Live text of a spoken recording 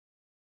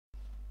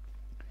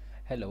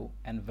Hello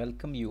and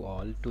welcome you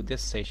all to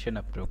this session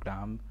of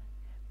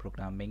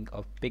programming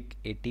of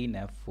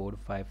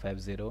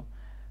PIC18f4550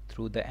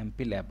 through the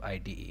MPLAB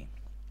IDE.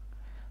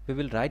 We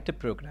will write a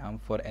program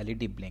for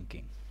LED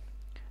blinking.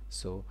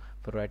 So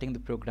for writing the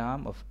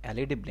program of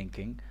LED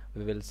blinking,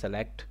 we will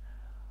select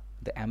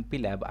the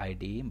MPLAB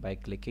IDE by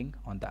clicking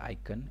on the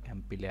icon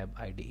MPLAB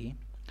IDE,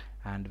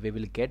 and we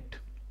will get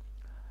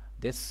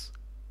this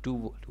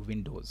two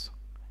windows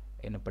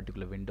in a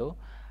particular window,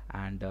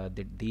 and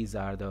these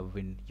are the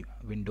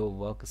window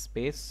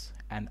workspace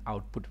and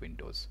output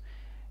windows.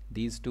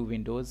 These two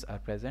windows are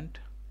present.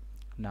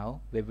 Now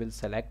we will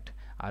select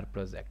our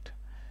project,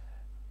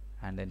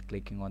 and then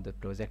clicking on the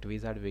project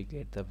wizard we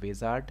get the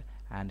wizard,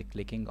 and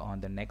clicking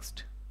on the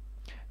next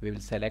we will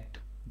select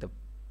the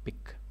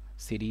PIC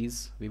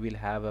series. We will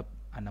have a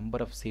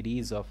number of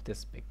series of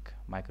this PIC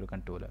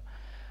microcontroller.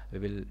 We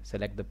will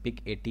select the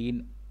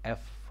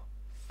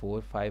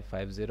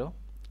PIC18f4550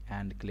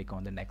 and click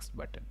on the next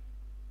button.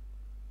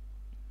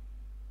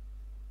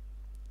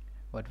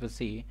 What we'll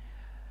see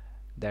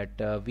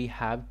that we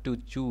have to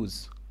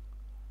choose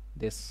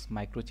this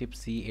microchip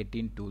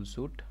C18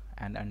 toolsuit,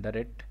 and under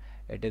it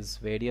is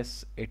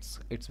various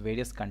its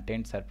various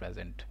contents are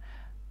present.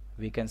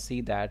 We can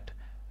see that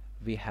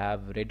we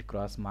have red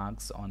cross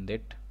marks on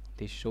it.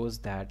 This shows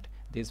that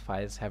these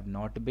files have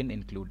not been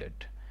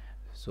included,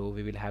 so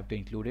we will have to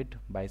include it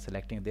by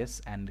selecting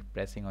this and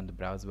pressing on the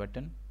browse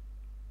button.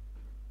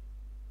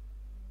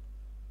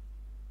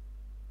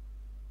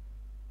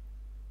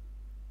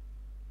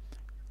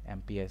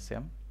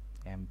 MPASM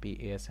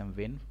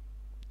win,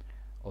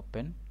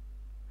 open.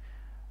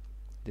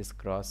 This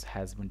cross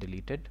has been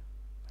deleted.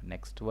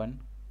 Next one,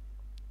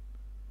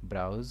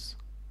 browse,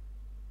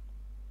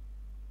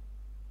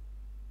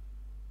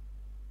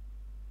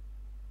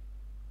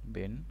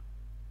 bin,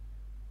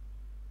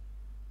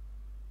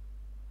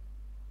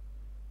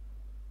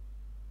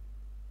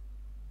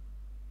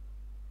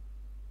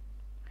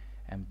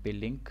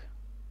 MP-link,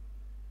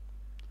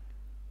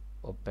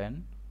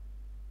 open.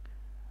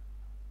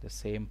 The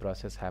same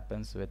process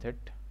happens with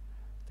it.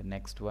 The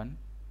next one,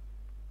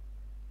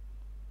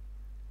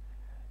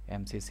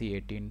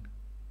 MCC18,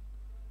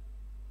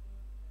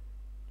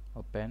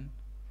 open,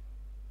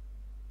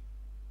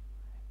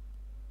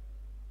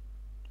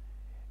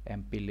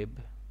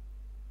 MPLib,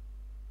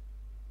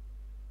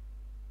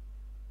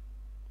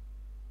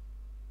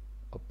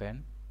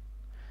 open.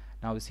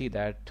 Now we see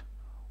that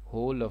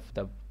whole of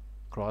the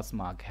cross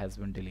mark has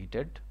been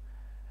deleted.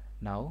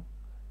 Now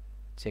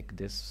check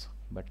this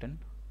button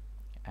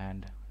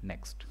and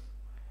next.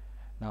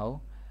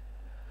 Now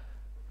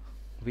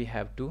we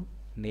have to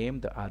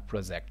name our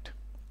project.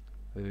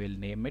 We will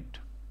name it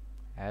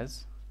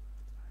as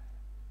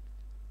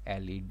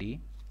LED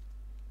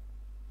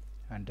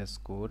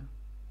underscore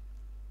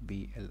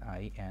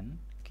BLINKING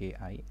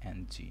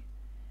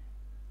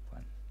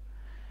 1.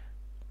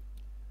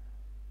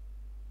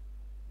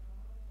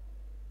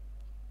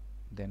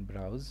 Then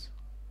browse.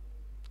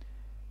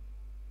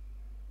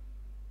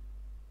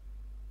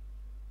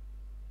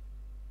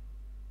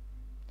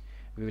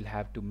 We will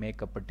have to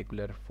make a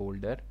particular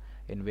folder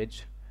in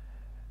which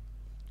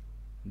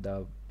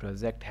the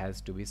project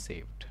has to be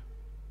saved.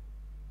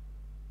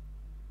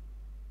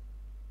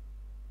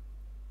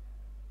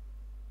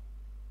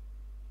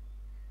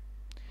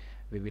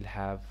 We will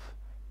have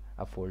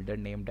a folder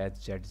named as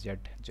ZZZ.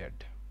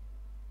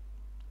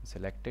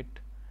 Select it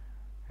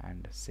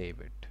and save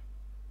it.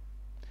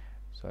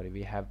 Sorry,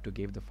 we have to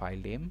give the file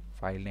name.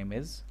 File name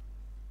is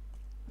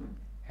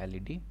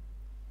LED,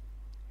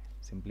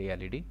 simply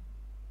LED.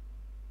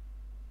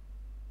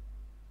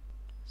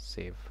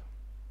 Save.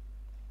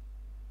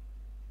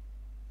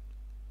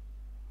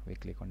 We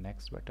click on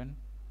next button,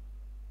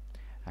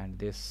 and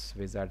this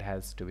wizard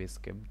has to be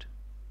skipped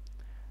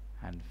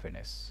and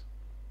finish.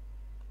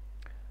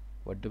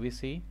 What do we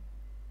see?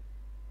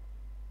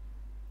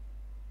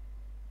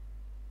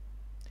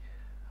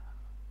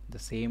 The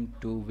same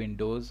two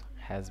windows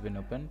has been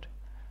opened.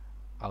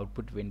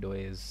 Output window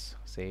is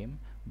same,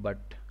 but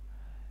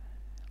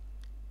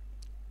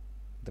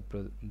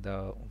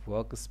the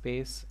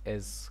workspace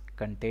is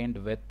contained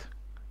with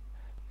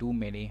too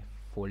many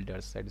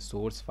folders, that is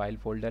source file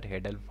folder,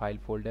 header file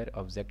folder,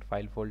 object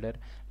file folder,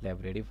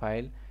 library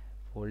file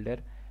folder,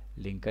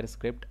 linker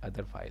script,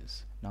 other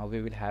files. Now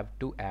we will have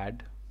to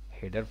add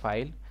header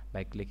file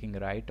by clicking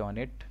right on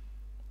it,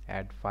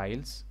 add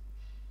files,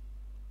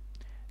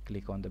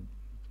 click on the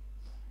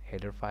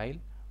header file,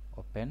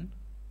 open.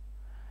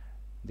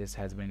 This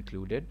has been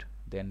included.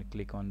 Then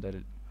click on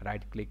the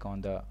right click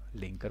on the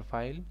linker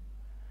file,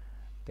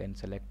 then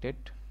select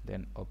it,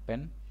 then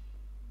open.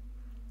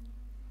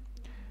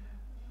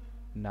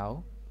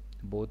 Now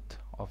both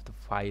of the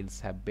files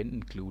have been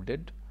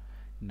included.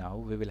 Now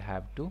we will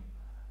have to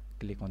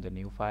click on the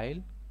new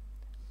file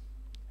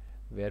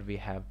where we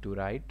have to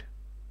write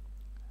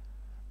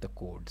the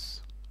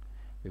codes.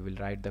 We will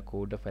write the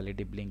code of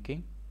LED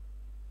blinking.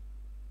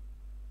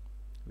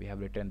 We have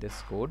written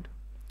this code,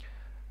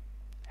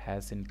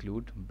 has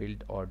include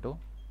build auto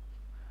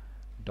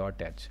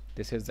 .h.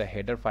 This is the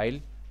header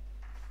file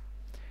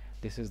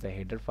This is the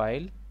header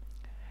file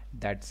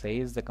that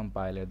says the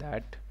compiler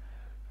that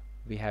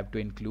we have to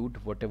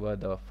include whatever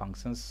the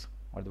functions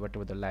or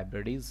whatever the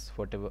libraries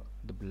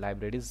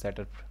that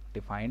are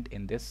defined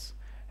in this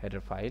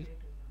header file.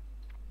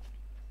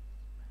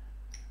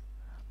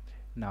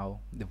 Now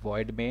the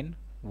void main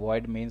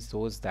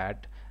shows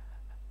that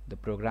the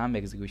program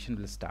execution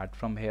will start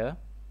from here.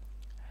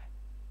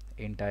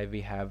 Int I,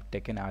 we have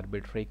taken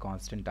arbitrary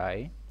constant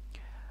I.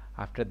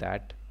 After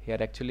that, here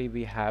actually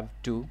we have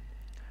to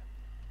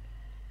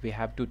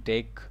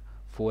take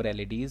 4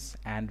 LEDs,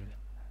 and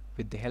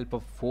with the help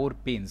of 4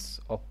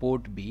 pins of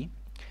port B,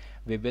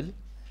 we will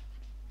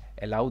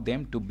allow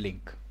them to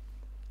blink.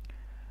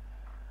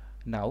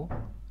 Now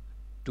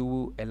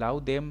to allow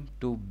them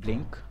to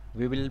blink,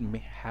 we will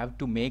have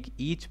to make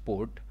each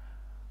port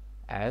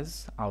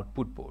as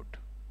output port,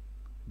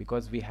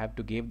 because we have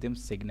to give them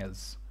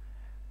signals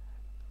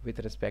with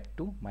respect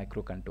to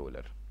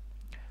microcontroller.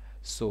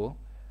 So,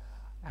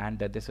 and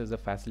this is a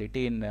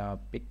facility in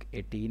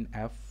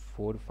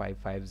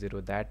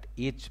PIC18f4550 that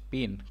each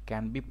pin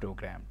can be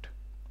programmed.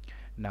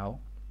 Now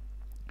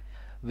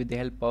with the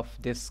help of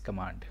this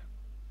command,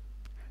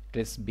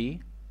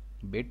 trisb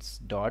bits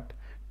dot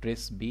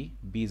trisb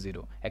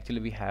b0, actually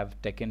we have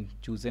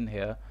chosen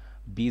here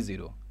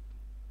b0,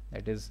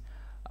 that is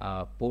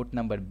port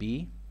number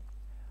B,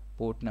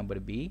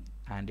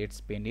 and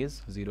its pin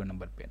is 0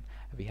 number pin.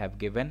 We have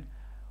given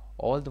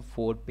all the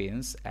 4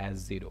 pins as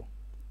 0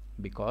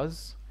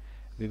 because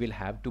we will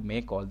have to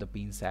make all the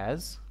pins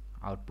as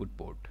output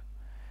port.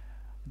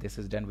 This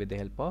is done with the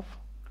help of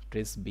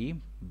trisb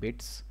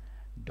bits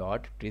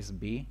dot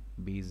trisb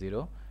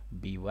b0,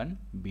 b1,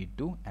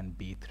 b2 and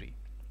b3.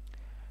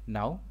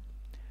 Now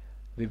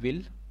we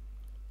will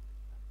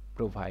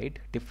provide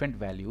different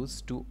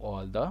values to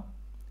all the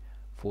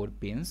 4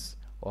 pins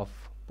of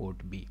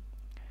port B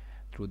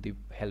through the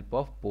help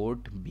of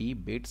port B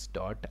bits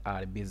dot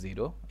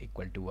rb0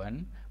 equal to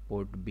 1,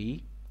 port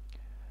B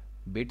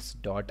bits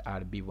dot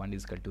rb1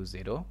 is equal to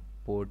 0,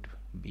 port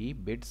B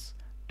bits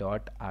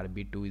dot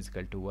rb2 is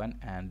equal to 1,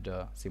 and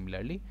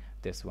similarly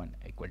this one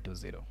equal to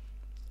 0.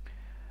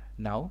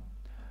 Now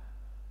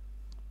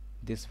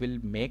this will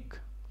make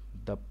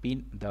the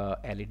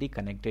LED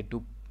connected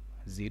to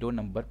 0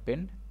 number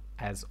pin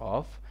as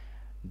off.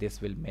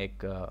 This will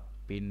make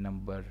pin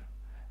number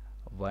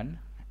 1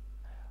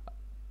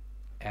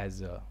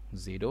 as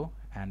 0,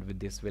 and with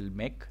this will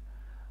make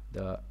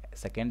the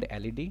second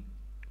LED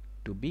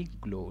to be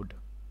glowed.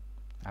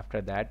 After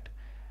that,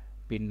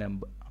 pin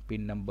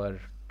number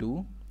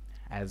 2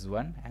 as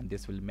 1, and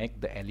this will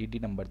make the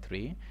LED number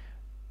 3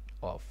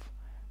 off,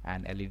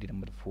 and LED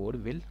number 4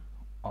 will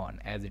on,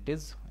 as it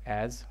is,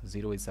 as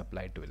 0 is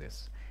applied to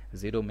this.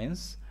 0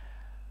 means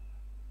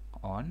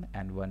on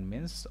and 1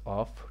 means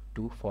off,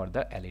 2 for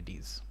the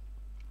LEDs.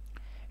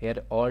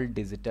 Here all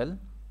digital,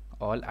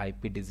 all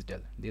IP digital.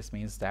 This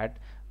means that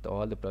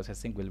all the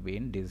processing will be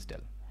in digital.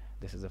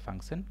 This is a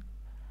function,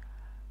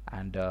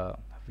 and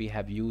we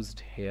have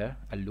used here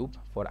a loop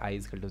for I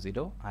is equal to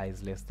 0, I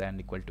is less than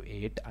equal to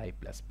 8, I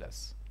plus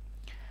plus,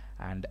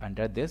 and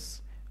under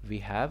this we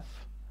have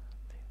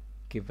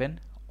given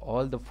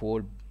all the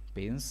 4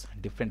 pins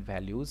different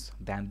values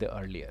than the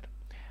earlier.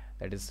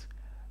 That is,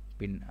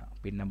 pin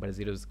number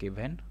 0 is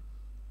given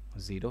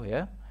 0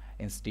 here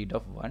instead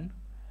of 1,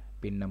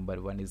 pin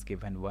number 1 is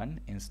given 1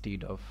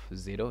 instead of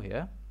 0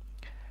 here,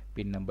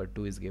 pin number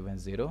 2 is given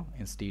 0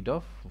 instead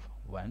of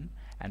 1,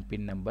 and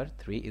pin number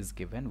 3 is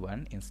given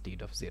 1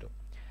 instead of 0,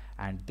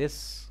 and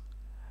this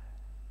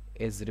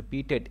is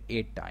repeated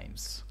 8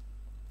 times,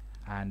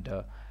 and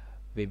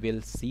we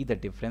will see the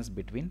difference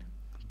between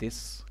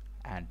this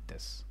and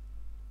this,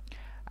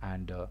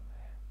 and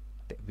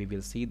we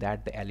will see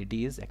that the LED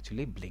is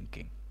actually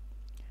blinking.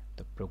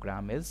 The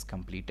program is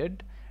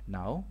completed.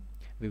 Now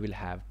we will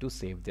have to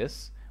save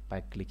this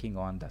by clicking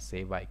on the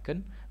save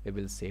icon. We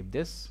will save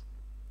this.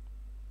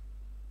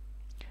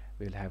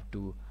 We will have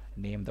to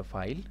name the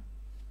file.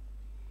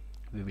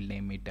 We will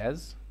name it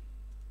as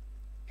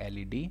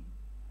LED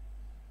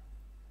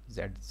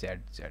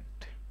ZZZ,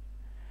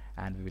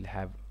 and we will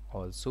have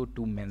also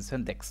to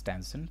mention the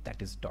extension,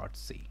 that is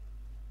 .c,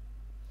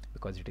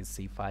 because it is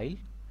C file,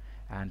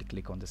 and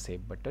click on the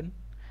save button.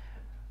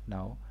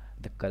 Now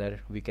the color,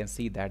 we can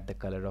see that the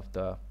color of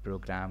the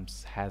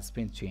programs has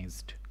been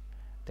changed,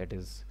 that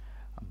is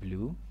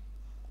blue,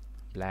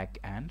 black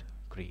and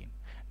green.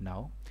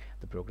 Now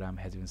the program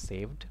has been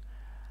saved,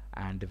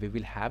 and we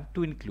will have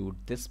to include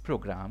this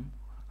program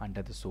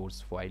under the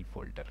source file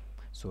folder.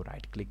 So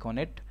right click on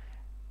it,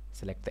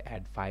 select the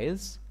add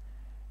files,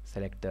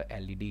 select the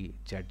LED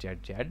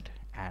ZZZ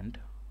and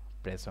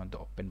press on the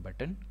open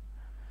button.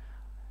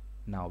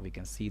 Now we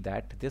can see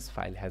that this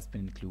file has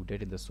been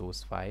included in the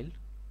source file.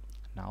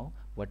 Now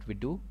what we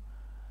do,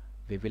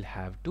 we will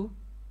have to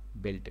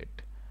build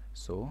it.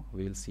 So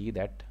we will see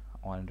that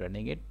on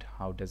running it,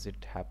 how does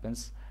it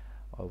happens,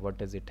 or what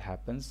does it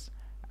happens,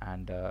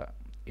 and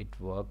it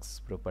works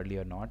properly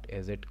or not.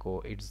 Is it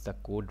it's the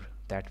code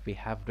that we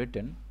have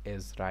written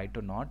is right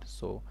or not.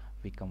 So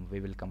we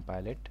will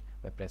compile it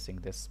by pressing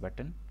this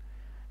button,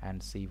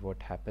 and see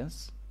what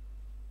happens.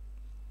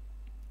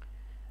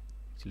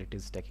 Actually it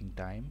is taking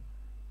time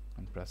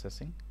on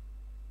processing.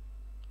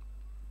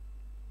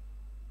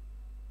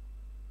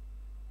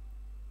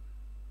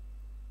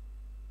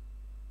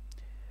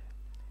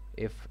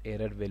 If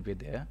error will be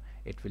there,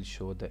 it will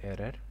show the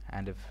error,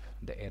 and if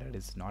the error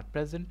is not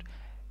present,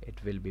 it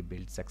will be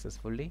built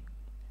successfully.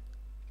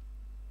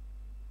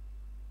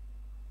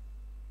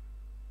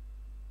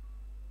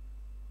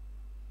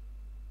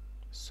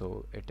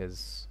 So it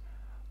is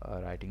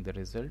writing the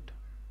result.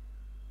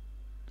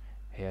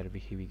 Here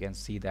we can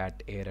see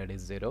that error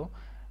is 0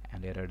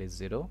 and error is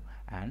 0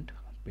 and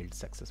built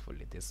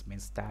successfully. This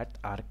means that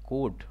our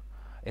code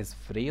is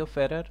free of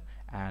error,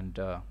 and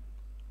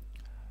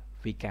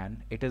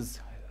it is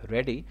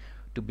ready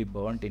to be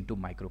burnt into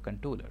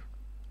microcontroller.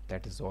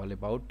 That is all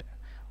about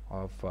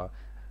of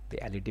the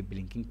LED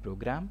blinking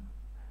program.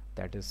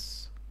 That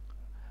is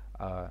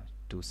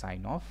to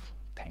sign off.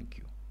 Thank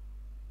you.